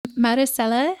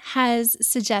Maricela has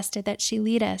suggested that she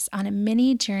lead us on a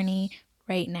mini journey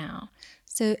right now.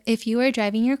 So if you are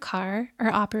driving your car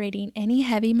or operating any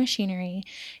heavy machinery,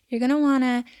 you're going to want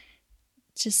to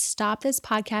just stop this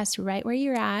podcast right where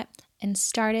you're at and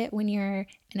start it when you're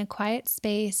in a quiet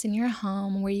space in your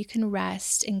home where you can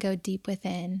rest and go deep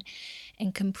within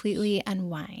and completely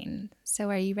unwind. So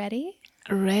are you ready?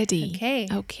 Ready.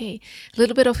 Okay. A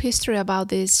little bit of history about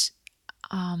this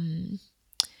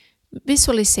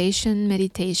visualization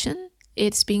meditation.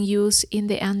 It's been used in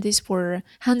the Andes for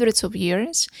hundreds of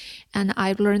years, and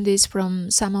I've learned this from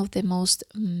some of the most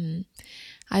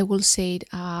I will say,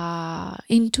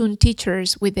 in-tune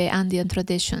teachers with the Andean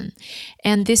tradition.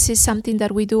 And this is something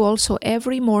that we do also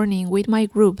every morning with my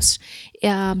groups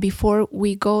before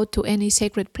we go to any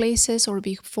sacred places or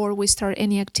before we start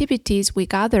any activities. We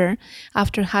gather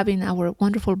after having our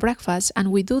wonderful breakfast,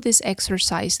 and we do this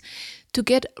exercise to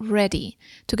get ready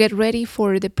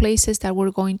for the places that we're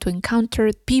going to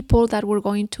encounter, people that we're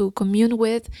going to commune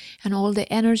with, and all the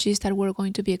energies that we're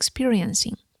going to be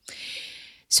experiencing.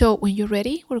 So when you're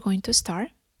ready, we're going to start.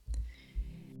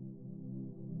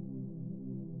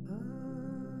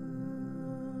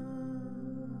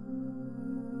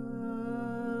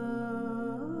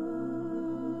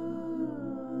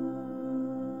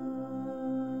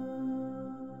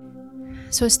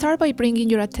 So start by bringing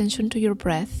your attention to your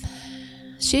breath,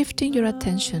 shifting your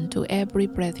attention to every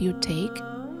breath you take,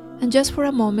 and just for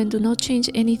a moment, do not change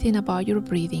anything about your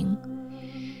breathing.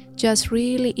 Just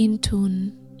really in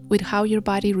tune with how your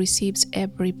body receives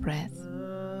every breath.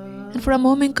 And for a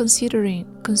moment, consider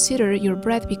your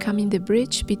breath becoming the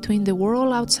bridge between the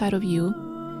world outside of you,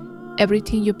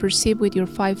 everything you perceive with your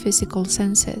 5 physical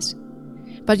senses.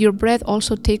 But your breath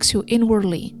also takes you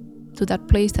inwardly to that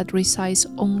place that resides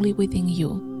only within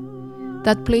you,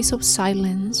 that place of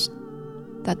silence,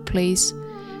 that place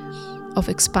of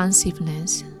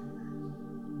expansiveness,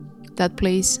 that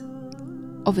place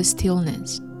of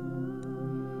stillness.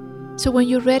 So when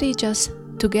you're ready, just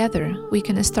together, we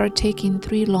can start taking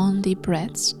 3 long deep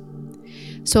breaths.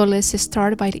 So let's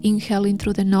start by inhaling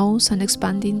through the nose and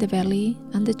expanding the belly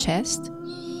and the chest.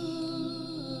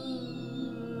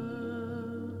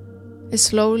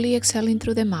 Slowly exhaling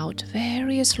through the mouth,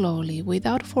 very slowly,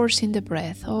 without forcing the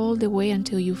breath, all the way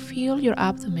until you feel your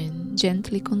abdomen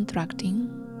gently contracting.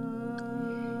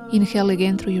 Inhale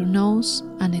again through your nose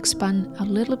and expand a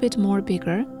little bit more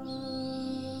bigger.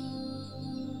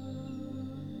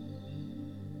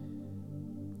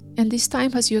 And this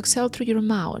time, as you exhale through your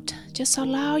mouth, just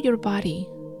allow your body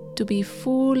to be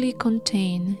fully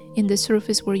contained in the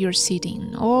surface where you're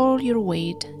sitting, all your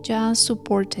weight just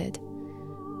supported.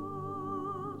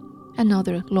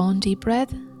 Another long deep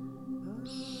breath.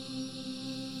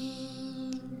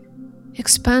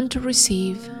 Expand to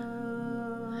receive,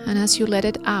 and as you let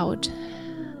it out,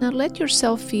 now let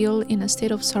yourself feel in a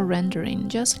state of surrendering,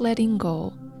 just letting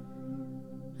go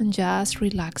and just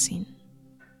relaxing.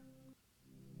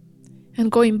 And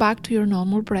going back to your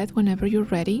normal breath whenever you're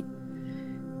ready.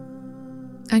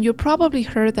 And you probably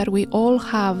heard that we all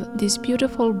have this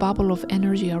beautiful bubble of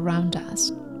energy around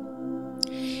us.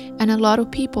 And a lot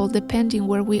of people, depending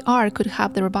where we are, could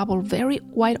have their bubble very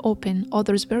wide open,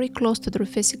 others very close to their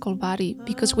physical body,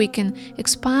 because we can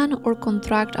expand or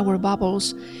contract our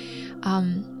bubbles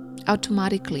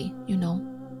automatically,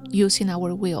 using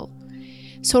our will.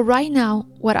 So right now,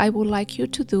 what I would like you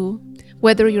to do,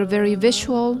 whether you're very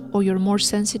visual or you're more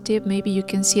sensitive, maybe you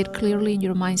can see it clearly in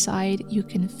your mind's eye, you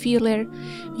can feel it,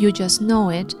 you just know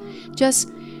it,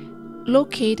 just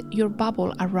locate your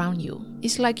bubble around you.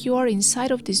 It's like you are inside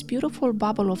of this beautiful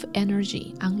bubble of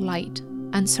energy and light,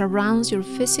 and surrounds your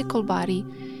physical body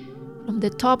from the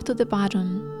top to the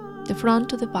bottom, the front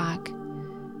to the back,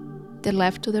 the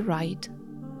left to the right.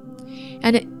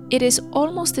 And it is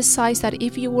almost the size that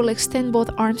if you will extend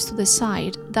both arms to the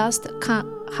side, that's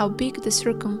how big the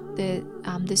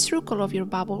circle of your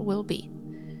bubble will be.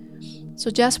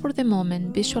 So just for the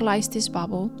moment, visualize this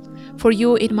bubble. For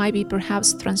you, it might be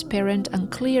perhaps transparent and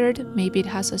cleared. Maybe it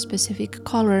has a specific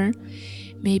color.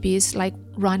 Maybe it's like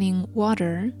running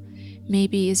water.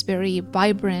 Maybe it's very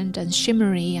vibrant and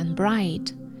shimmery and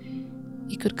bright.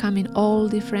 It could come in all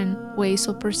different ways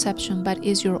of perception, but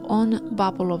it's your own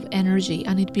bubble of energy,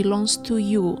 and it belongs to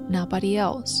you, nobody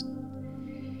else.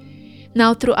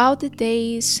 Now, throughout the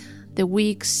days, the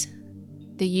weeks,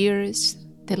 the years,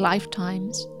 the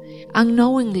lifetimes,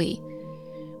 unknowingly,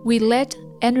 we let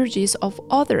energies of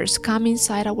others come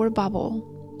inside our bubble,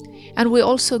 and we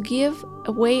also give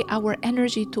away our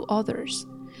energy to others.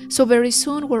 So very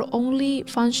soon we're only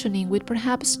functioning with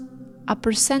perhaps a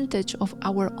percentage of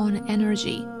our own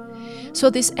energy. So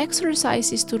this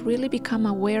exercise is to really become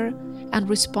aware and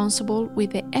responsible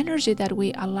with the energy that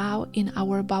we allow in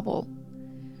our bubble.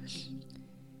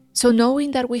 So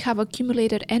knowing that we have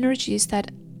accumulated energies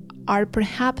that are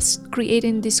perhaps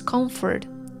creating discomfort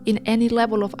in any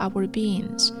level of our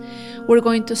beings, we're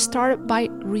going to start by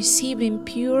receiving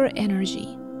pure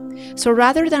energy. So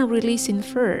rather than releasing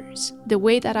first, the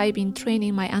way that I've been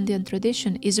training my Andean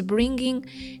tradition is bringing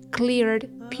cleared,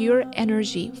 pure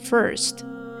energy first,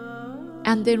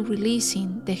 and then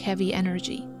releasing the heavy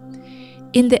energy.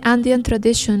 In the Andean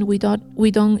tradition, we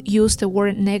don't use the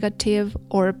word negative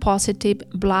or positive,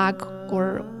 black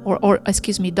or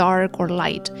dark or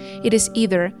light. It is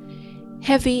either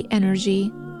heavy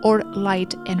energy or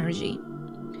light energy.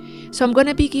 So I'm going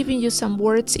to be giving you some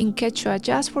words in Quechua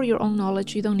just for your own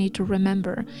knowledge. You don't need to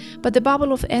remember. But the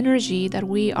bubble of energy that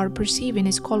we are perceiving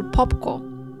is called popco.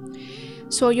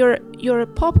 So your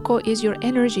popco is your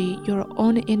energy, your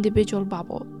own individual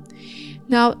bubble.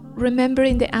 Now, remember,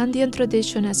 in the Andean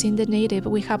tradition, as in the native,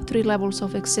 we have 3 levels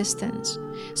of existence.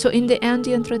 So in the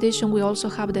Andean tradition, we also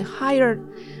have the higher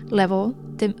level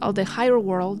of the higher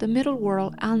world, the middle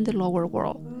world, and the lower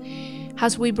world.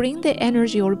 As we bring the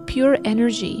energy or pure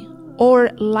energy or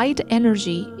light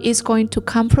energy is going to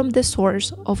come from the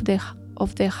source of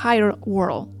the higher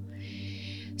world.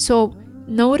 So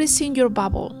noticing your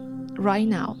bubble right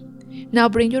now. Now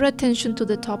bring your attention to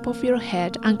the top of your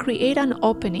head and create an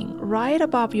opening right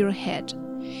above your head.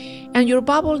 And your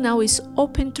bubble now is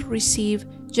open to receive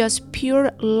just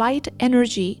pure light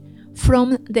energy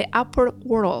from the upper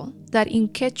world that in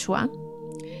Quechua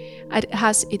it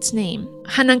has its name,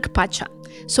 Hananc Pacha.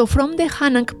 So from the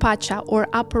Hananc Pacha or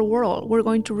upper world, we're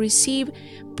going to receive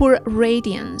pure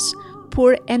radiance,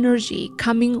 pure energy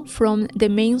coming from the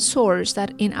main source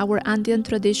that in our Andean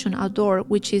tradition adore,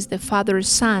 which is the Father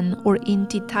Sun or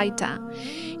Inti Taita.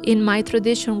 In my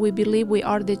tradition, we believe we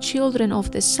are the children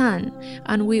of the sun,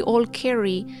 and we all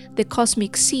carry the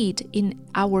cosmic seed in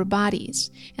our bodies.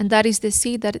 And that is the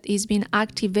seed that is being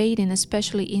activating,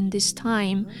 especially in this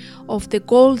time of the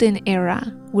golden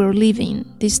era we're living,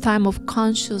 this time of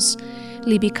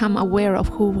consciously become aware of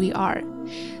who we are.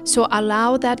 So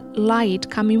allow that light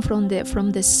coming from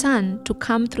the sun to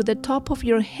come through the top of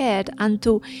your head and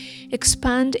to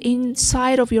expand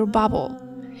inside of your bubble.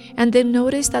 And then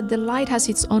notice that the light has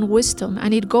its own wisdom,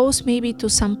 and it goes maybe to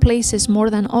some places more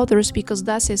than others, because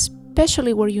that's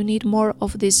especially where you need more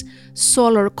of this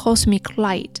solar cosmic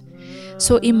light.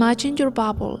 So imagine your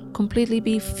bubble completely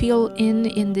be filled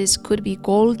in this, could be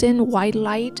golden white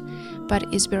light, but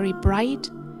it's very bright,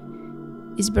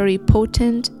 it's very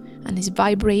potent, and it's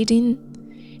vibrating,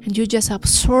 and you just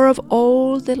absorb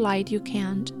all the light you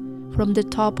can from the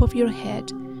top of your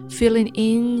head, filling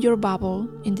in your bubble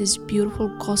in this beautiful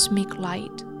cosmic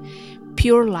light,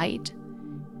 pure light,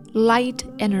 light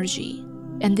energy.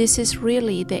 And this is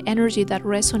really the energy that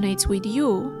resonates with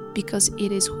you because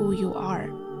it is who you are.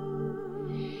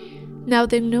 Now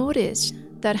then notice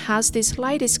that as this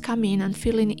light is coming and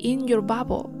filling in your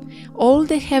bubble, all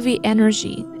the heavy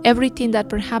energy, everything that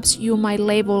perhaps you might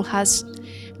label as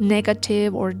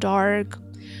negative or dark,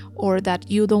 or that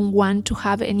you don't want to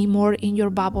have anymore in your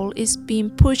bubble, is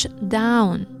being pushed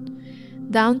down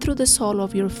through the sole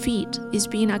of your feet, is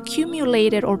being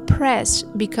accumulated or pressed,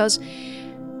 because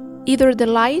either the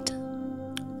light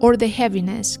or the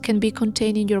heaviness can be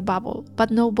contained in your bubble,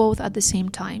 but no both at the same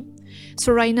time.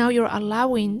 So right now you're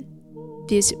allowing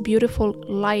this beautiful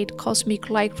light, cosmic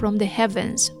light from the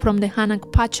heavens, from the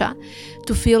Hananc Pacha,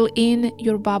 to fill in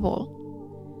your bubble,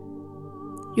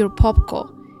 your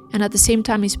popco, and at the same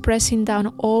time is pressing down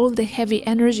all the heavy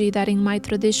energy that in my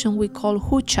tradition we call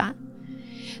hucha.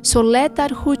 So let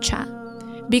that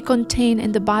hucha be contained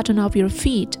in the bottom of your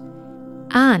feet.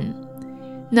 And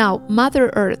now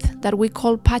Mother Earth, that we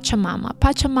call Pachamama.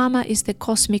 Pachamama is the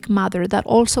cosmic mother that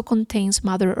also contains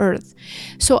Mother Earth.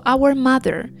 So our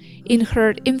mother, in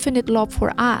her infinite love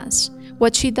for us,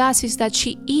 what she does is that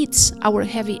she eats our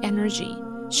heavy energy.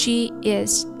 She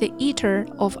is the eater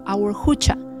of our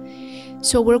hucha.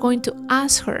 So we're going to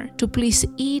ask her to please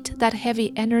eat that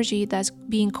heavy energy that's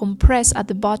being compressed at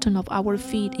the bottom of our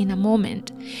feet in a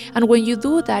moment. And when you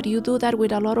do that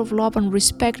with a lot of love and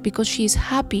respect, because she is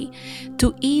happy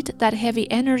to eat that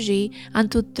heavy energy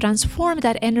and to transform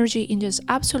that energy in just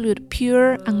absolute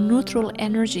pure and neutral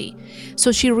energy.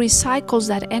 So she recycles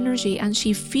that energy and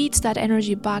she feeds that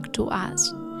energy back to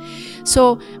us.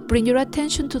 So bring your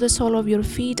attention to the sole of your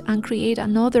feet and create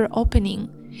another opening.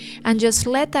 And just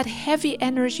let that heavy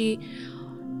energy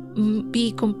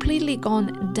be completely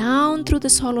gone down through the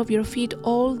sole of your feet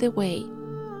all the way.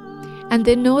 And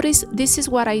then notice, this is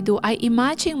what I do. I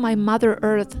imagine my Mother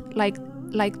Earth like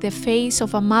like the face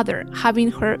of a mother,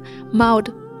 having her mouth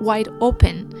wide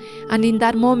open. And in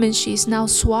that moment, she is now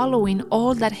swallowing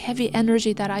all that heavy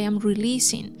energy that I am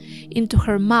releasing into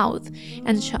her mouth.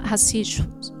 And as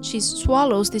she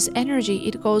swallows this energy,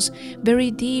 it goes very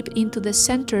deep into the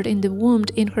center, in the womb,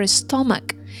 in her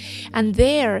stomach. And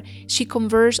there she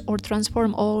converts or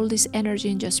transforms all this energy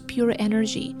in just pure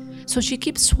energy. So she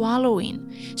keeps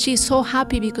swallowing. She is so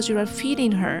happy because you are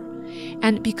feeding her.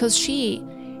 And because she,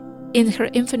 in her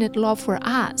infinite love for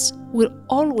us, will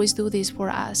always do this for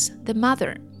us, the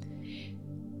mother.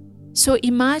 So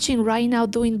imagine right now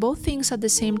doing both things at the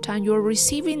same time. You're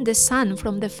receiving the sun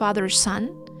from the Father's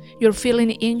Son. You're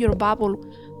filling in your bubble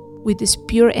with this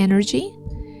pure energy.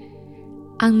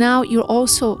 And now you're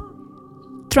also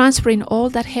transferring all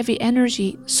that heavy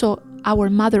energy so our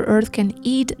Mother Earth can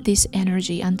eat this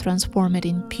energy and transform it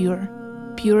in pure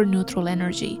neutral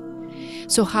energy.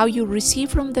 So how you receive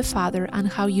from the Father and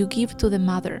how you give to the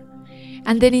Mother.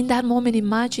 And then in that moment,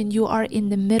 imagine you are in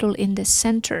the middle, in the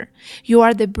center. You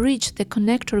are the bridge, the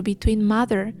connector between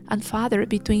Mother and Father,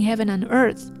 between heaven and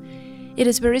earth. It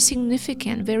is very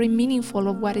significant, very meaningful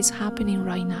of what is happening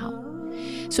right now.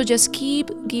 So just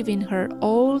keep giving her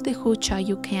all the hucha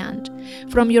you can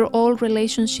from your old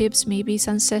relationships. Maybe it's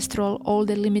ancestral, all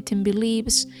the limiting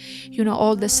beliefs,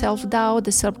 all the self-doubt,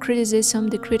 the self-criticism,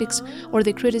 the critics or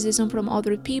the criticism from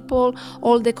other people,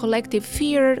 all the collective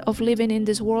fear of living in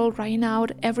this world right now,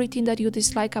 everything that you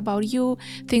dislike about you,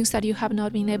 things that you have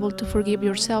not been able to forgive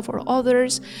yourself or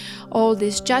others, all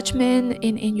this judgment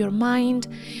in your mind,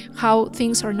 how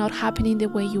things are not happening the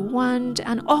way you want,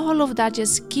 and all of that,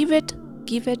 just give it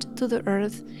to the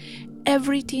earth.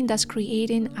 Everything that's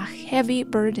creating a heavy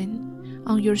burden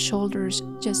on your shoulders,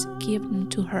 just give them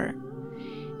to her.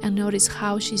 And notice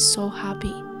how she's so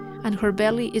happy. And her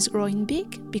belly is growing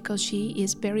big because she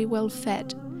is very well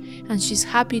fed. And she's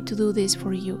happy to do this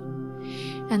for you.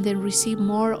 And then receive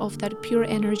more of that pure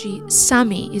energy.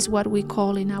 Sami is what we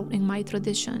call in my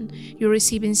tradition. You're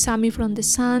receiving Sami from the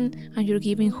sun and you're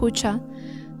giving Hucha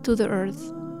to the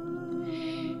earth.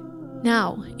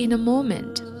 Now, in a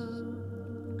moment,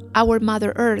 our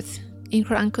Mother Earth, in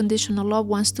her unconditional love,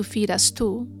 wants to feed us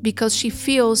too, because she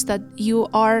feels that you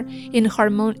are in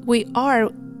harmony. We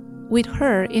are with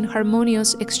her in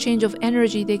harmonious exchange of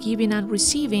energy, the giving and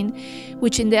receiving,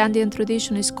 which in the Andean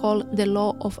tradition is called the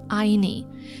law of Aini.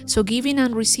 So giving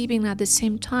and receiving at the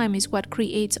same time is what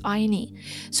creates Aini.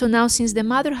 So now, since the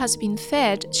mother has been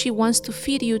fed, she wants to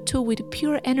feed you too with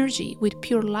pure energy, with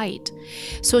pure light.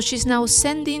 So she's now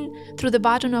sending through the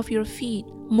bottom of your feet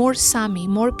more Sami,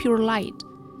 more pure light.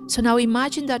 So now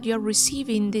imagine that you're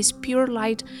receiving this pure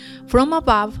light from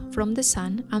above, from the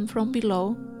sun, and from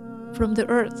below, from the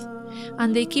earth.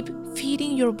 And they keep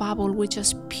feeding your bubble with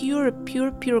just pure,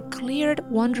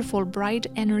 cleared, wonderful, bright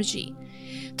energy,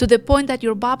 to the point that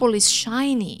your bubble is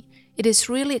shiny. It is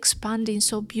really expanding,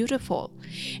 so beautiful.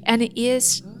 And it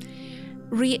is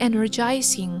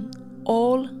re-energizing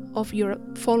all of your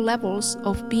 4 levels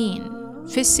of being,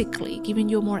 physically, giving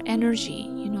you more energy,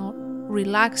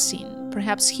 relaxing,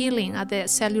 perhaps healing at the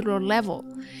cellular level.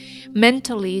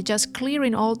 Mentally, just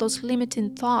clearing all those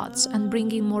limiting thoughts and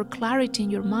bringing more clarity in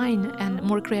your mind and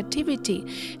more creativity.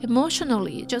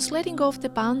 Emotionally, just letting go of the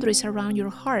boundaries around your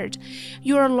heart.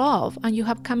 You are love, and you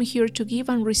have come here to give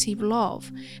and receive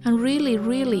love, and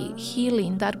really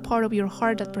healing that part of your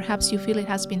heart that perhaps you feel it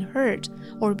has been hurt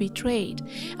or betrayed.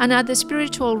 And at the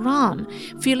spiritual realm,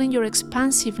 feeling your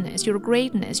expansiveness, your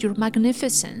greatness, your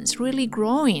magnificence really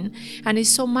growing, and it's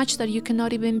so much that you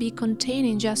cannot even be contained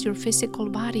in just your physical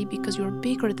body, because you're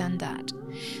bigger than that.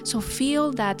 So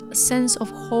feel that sense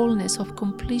of wholeness, of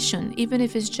completion, even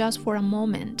if it's just for a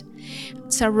moment,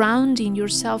 surrounding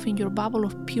yourself in your bubble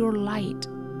of pure light.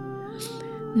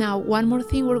 Now, one more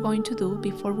thing we're going to do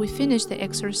before we finish the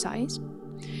exercise.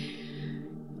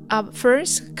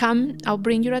 First, I'll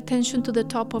bring your attention to the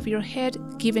top of your head,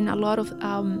 giving a lot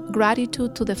of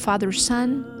gratitude to the Father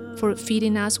Son for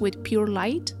feeding us with pure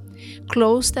light.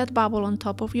 Close that bubble on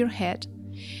top of your head.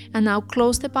 And now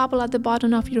close the bubble at the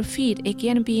bottom of your feet,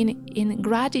 again being in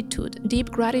gratitude, deep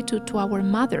gratitude to our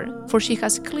Mother, for she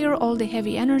has cleared all the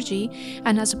heavy energy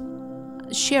and has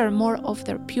shared more of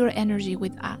their pure energy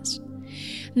with us.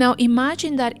 Now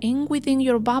imagine that within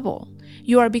your bubble,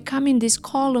 you are becoming this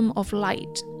column of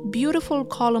light, beautiful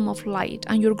column of light,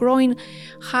 and you're growing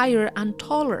higher and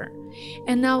taller.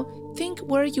 And now think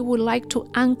where you would like to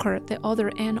anchor the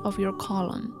other end of your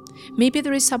column. Maybe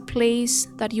there is a place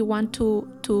that you want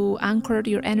to anchor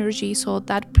your energy, so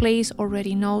that place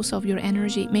already knows of your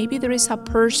energy. Maybe there is a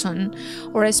person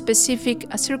or a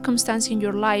circumstance in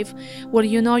your life where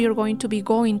you know you're going to be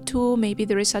going to. Maybe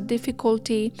there is a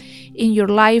difficulty in your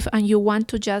life and you want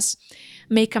to just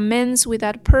make amends with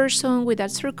that person, with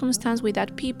that circumstance, with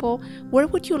that people. Where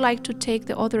would you like to take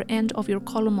the other end of your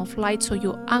column of light so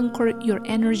you anchor your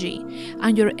energy,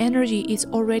 and your energy is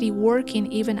already working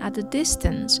even at a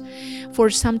distance for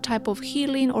some type of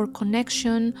healing or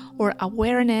connection or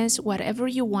awareness, whatever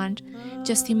you want?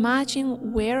 Just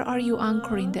imagine, where are you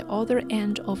anchoring the other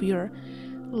end of your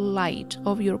light,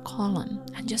 of your column,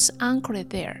 and just anchor it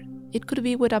there. It could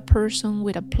be with a person,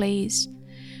 with a place,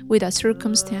 with a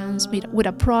circumstance, with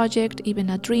a project, even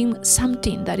a dream,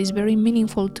 something that is very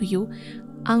meaningful to you.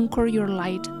 Anchor your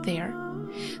light there.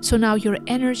 So now your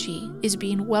energy is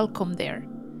being welcomed there.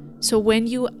 So when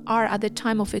you are at the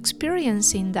time of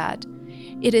experiencing that,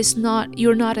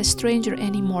 you're not a stranger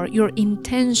anymore. Your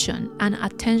intention and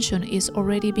attention is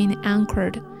already being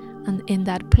anchored in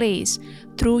that place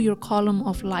through your column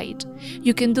of light.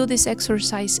 You can do this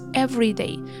exercise every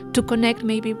day to connect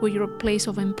maybe with your place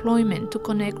of employment, to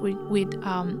connect with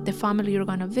the family you're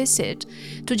going to visit,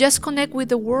 to just connect with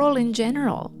the world in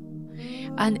general,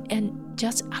 and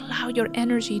just allow your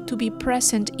energy to be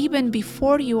present even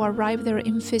before you arrive there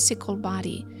in physical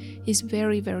body is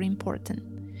very, very important.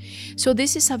 So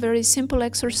this is a very simple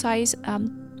exercise.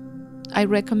 I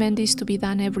recommend this to be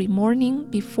done every morning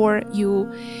before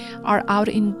you are out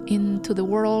into the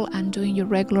world and doing your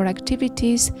regular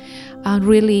activities, and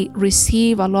really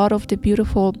receive a lot of the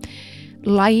beautiful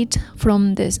light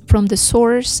from the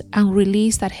source and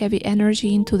release that heavy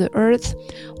energy into the earth.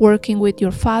 Working with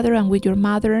your father and with your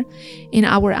mother in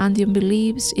our Andean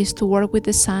beliefs is to work with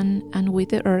the sun and with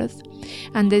the earth,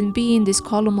 and then be in this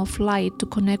column of light to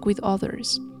connect with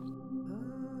others.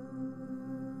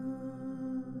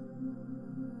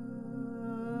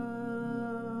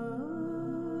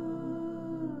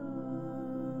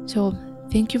 So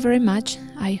thank you very much.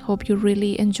 I hope you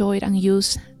really enjoyed and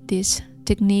use this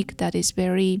technique that is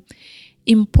very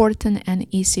important and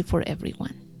easy for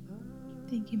everyone.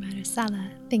 Thank you, Marisela.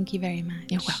 Thank you very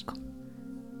much. You're welcome.